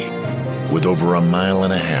legacy, with over 1.5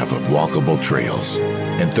 miles of walkable trails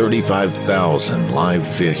and 35,000 live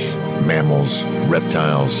fish, mammals,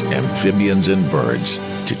 reptiles, amphibians, and birds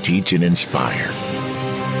to teach and inspire.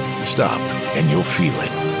 Stop and you'll feel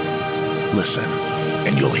it. Listen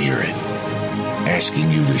and you'll hear it. Asking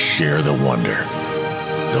you to share the wonder.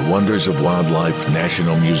 The Wonders of Wildlife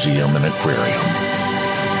National Museum and Aquarium.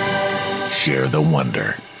 Share the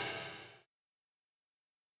wonder.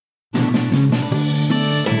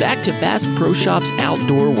 Back to Bass Pro Shops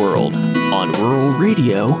Outdoor World on Rural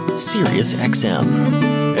Radio, Sirius XM.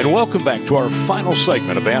 And welcome back to our final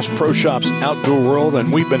segment of Bass Pro Shops Outdoor World.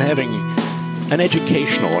 And we've been having an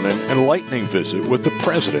educational and an enlightening visit with the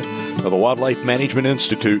president of the Wildlife Management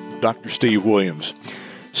Institute, Dr. Steve Williams.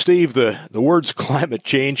 Steve, the words climate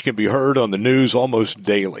change can be heard on the news almost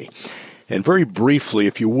daily. And very briefly,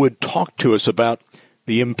 if you would, talk to us about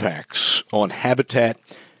the impacts on habitat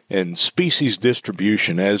and species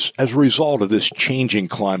distribution as a result of this changing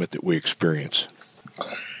climate that we experience.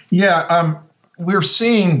 Yeah, we're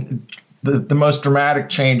seeing the most dramatic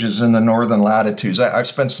changes in the northern latitudes. I've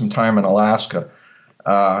spent some time in Alaska,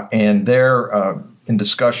 and there, in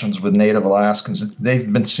discussions with Native Alaskans,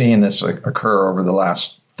 they've been seeing this occur over the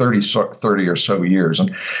last 30 or so years.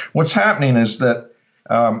 And what's happening is that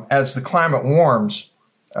as the climate warms,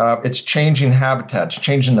 it's changing habitats,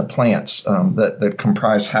 changing the plants that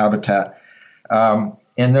comprise habitat.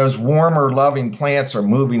 And those warmer, loving plants are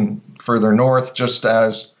moving further north, just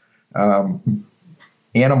as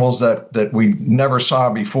animals that we never saw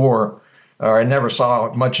before, or I never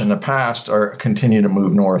saw much in the past, continue to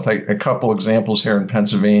move north. A couple examples here in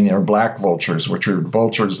Pennsylvania are black vultures, which are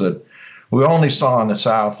vultures that we only saw in the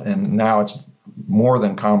South, and now it's more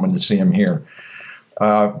than common to see them here.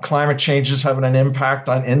 Climate change is having an impact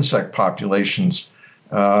on insect populations,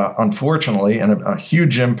 unfortunately, and a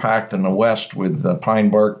huge impact in the West with pine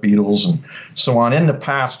bark beetles and so on. In the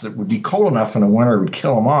past, it would be cold enough in the winter, it would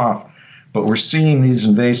kill them off, but we're seeing these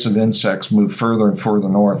invasive insects move further and further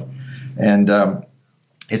north, and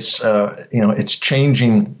it's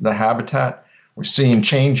changing the habitat. We're seeing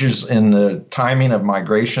changes in the timing of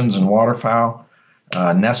migrations and waterfowl,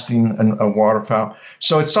 nesting of waterfowl.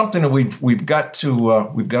 So it's something that we've got to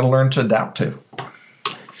learn to adapt to.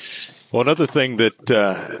 Well, another thing that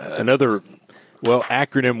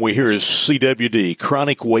acronym we hear is CWD,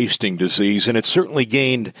 chronic wasting disease, and it's certainly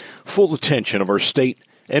gained full attention of our state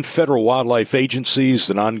and federal wildlife agencies,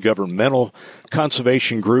 the non-governmental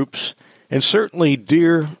conservation groups, and certainly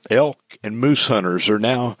deer, elk, and moose hunters are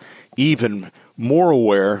now even more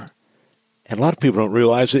aware, and a lot of people don't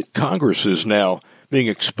realize that Congress is now being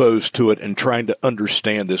exposed to it and trying to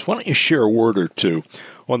understand this. Why don't you share a word or two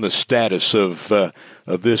on the status of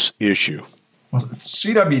this issue? Well,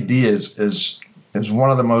 CWD is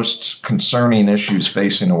one of the most concerning issues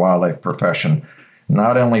facing the wildlife profession,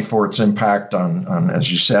 not only for its impact on, as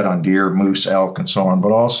you said, on deer, moose, elk, and so on,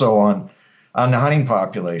 but also on the hunting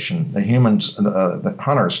population, the humans, the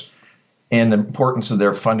hunters, and the importance of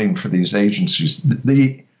their funding for these agencies.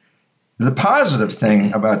 The positive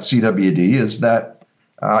thing about CWD is that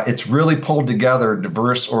it's really pulled together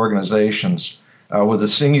diverse organizations with a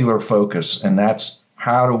singular focus, and that's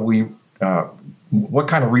how do we, what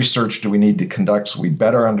kind of research do we need to conduct so we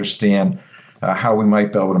better understand how we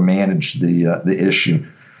might be able to manage the issue.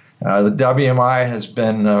 The WMI has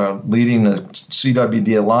been leading the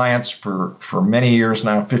CWD Alliance for many years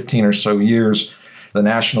now, 15 or so years. The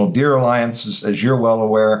National Deer Alliance, as you're well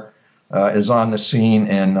aware, is on the scene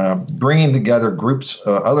and bringing together groups,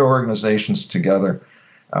 other organizations together.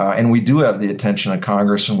 And we do have the attention of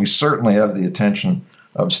Congress, and we certainly have the attention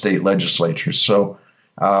of state legislatures. So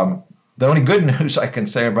the only good news I can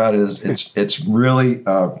say about it is it's really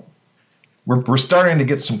we're starting to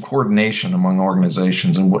get some coordination among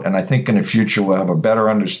organizations, and I think in the future we'll have a better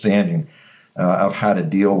understanding of how to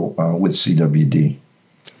deal with CWD.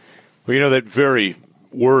 Well, that very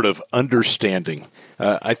word of understanding,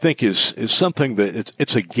 I think is something that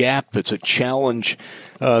it's a gap, it's a challenge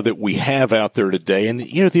that we have out there today. And,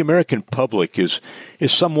 the American public is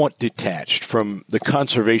somewhat detached from the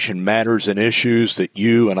conservation matters and issues that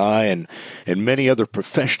you and I and many other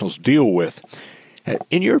professionals deal with.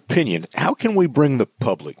 In your opinion, how can we bring the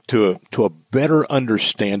public to a better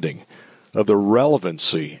understanding of the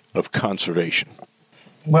relevancy of conservation?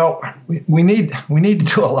 Well, we need to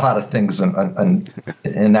do a lot of things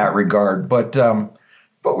in that regard, but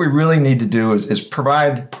what we really need to do is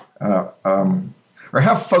provide or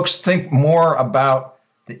have folks think more about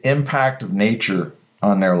the impact of nature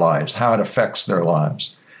on their lives, how it affects their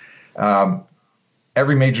lives.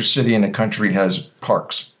 Every major city in the country has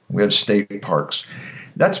parks. We have state parks.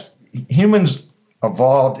 Humans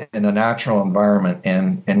evolved in a natural environment,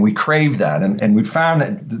 and we crave that. And we found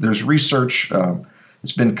that there's research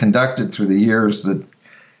that's been conducted through the years that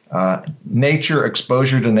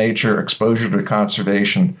exposure to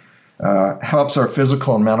conservation helps our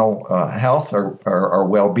physical and mental health, our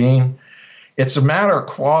well-being. It's a matter of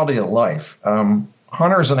quality of life.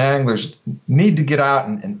 Hunters and anglers need to get out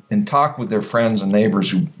and talk with their friends and neighbors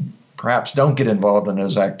who perhaps don't get involved in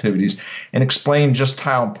those activities and explain just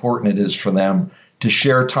how important it is for them to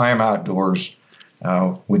share time outdoors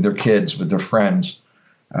with their kids, with their friends.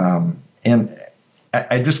 And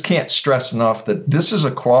I just can't stress enough that this is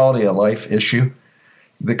a quality of life issue.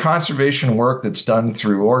 the conservation work that's done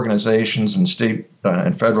through organizations and state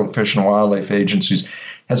and federal fish and wildlife agencies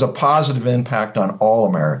has a positive impact on all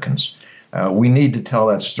Americans. We need to tell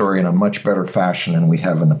that story in a much better fashion than we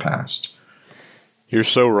have in the past. You're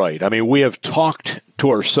so right. I mean, we have talked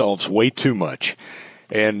to ourselves way too much.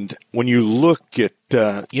 And when you look at,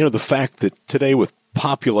 the fact that today with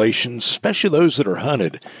populations, especially those that are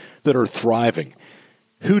hunted, that are thriving,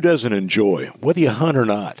 who doesn't enjoy, whether you hunt or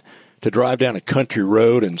not, to drive down a country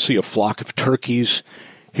road and see a flock of turkeys,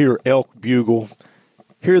 hear elk bugle,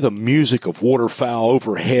 hear the music of waterfowl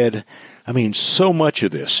overhead? I mean, so much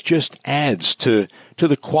of this just adds to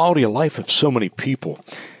the quality of life of so many people.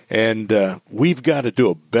 And we've got to do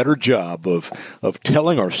a better job of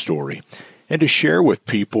telling our story and to share with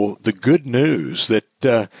people the good news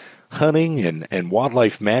that hunting and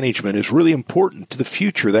wildlife management is really important to the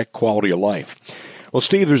future of that quality of life. Well,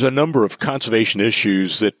 Steve, there's a number of conservation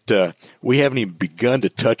issues that we haven't even begun to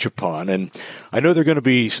touch upon, and I know there are going to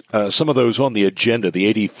be some of those on the agenda,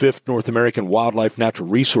 the 85th North American Wildlife Natural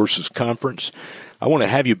Resources Conference. I want to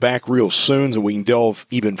have you back real soon so we can delve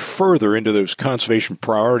even further into those conservation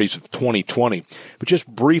priorities of 2020. But just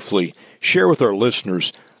briefly, share with our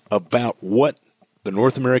listeners about what the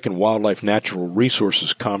North American Wildlife Natural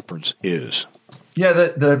Resources Conference is. Yeah,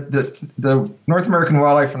 the North American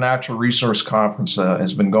Wildlife and Natural Resource Conference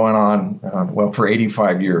has been going on, for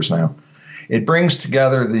 85 years now. It brings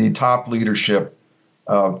together the top leadership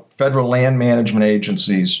of federal land management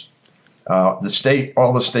agencies, all the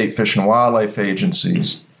state fish and wildlife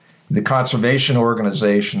agencies, the conservation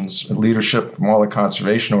organizations, leadership from all the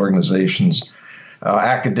conservation organizations,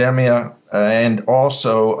 academia, and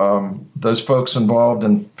also those folks involved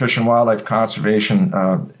in fish and wildlife conservation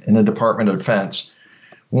in the Department of Defense.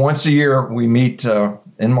 Once a year, we meet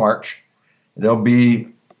in March. There'll be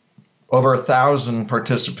over 1,000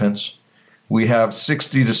 participants. We have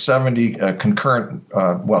 60 to 70 concurrent,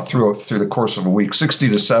 through the course of a week, 60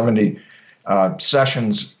 to 70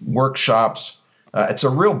 sessions, workshops. It's a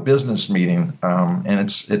real business meeting, and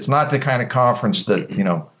it's not the kind of conference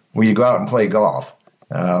that, where you go out and play golf.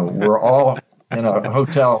 We're all in a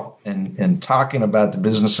hotel and talking about the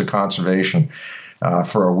business of conservation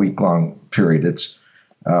for a week-long period.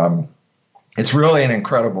 It's really an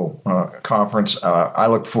incredible conference. I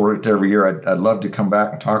look forward to it every year. I'd love to come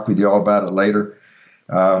back and talk with you all about it later.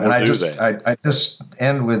 I just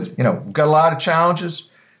end with, we've got a lot of challenges.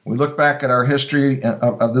 We look back at our history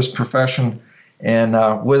of this profession,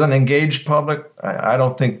 and with an engaged public, I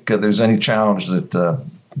don't think there's any challenge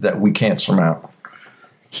that we can't surmount.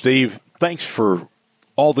 Steve, thanks for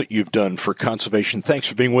all that you've done for conservation. Thanks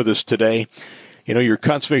for being with us today. Your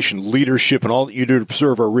conservation leadership and all that you do to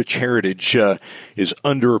preserve our rich heritage is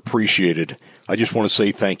underappreciated. I just want to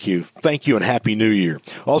say thank you. Thank you and Happy New Year.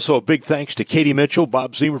 Also, a big thanks to Katie Mitchell,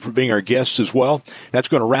 Bob Ziemer for being our guests as well. That's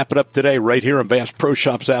going to wrap it up today right here on Bass Pro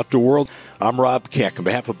Shops Outdoor World. I'm Rob Keck. On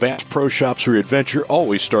behalf of Bass Pro Shops, where your adventure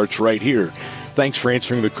always starts right here. Thanks for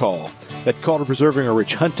answering the call. That call to preserving our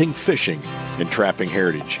rich hunting, fishing, and trapping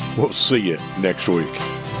heritage. We'll see you next week.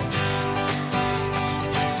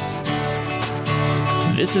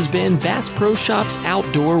 This has been Bass Pro Shops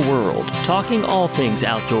Outdoor World, talking all things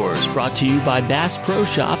outdoors, brought to you by Bass Pro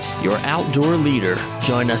Shops, your outdoor leader.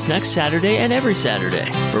 Join us next Saturday and every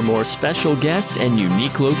Saturday for more special guests and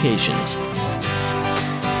unique locations.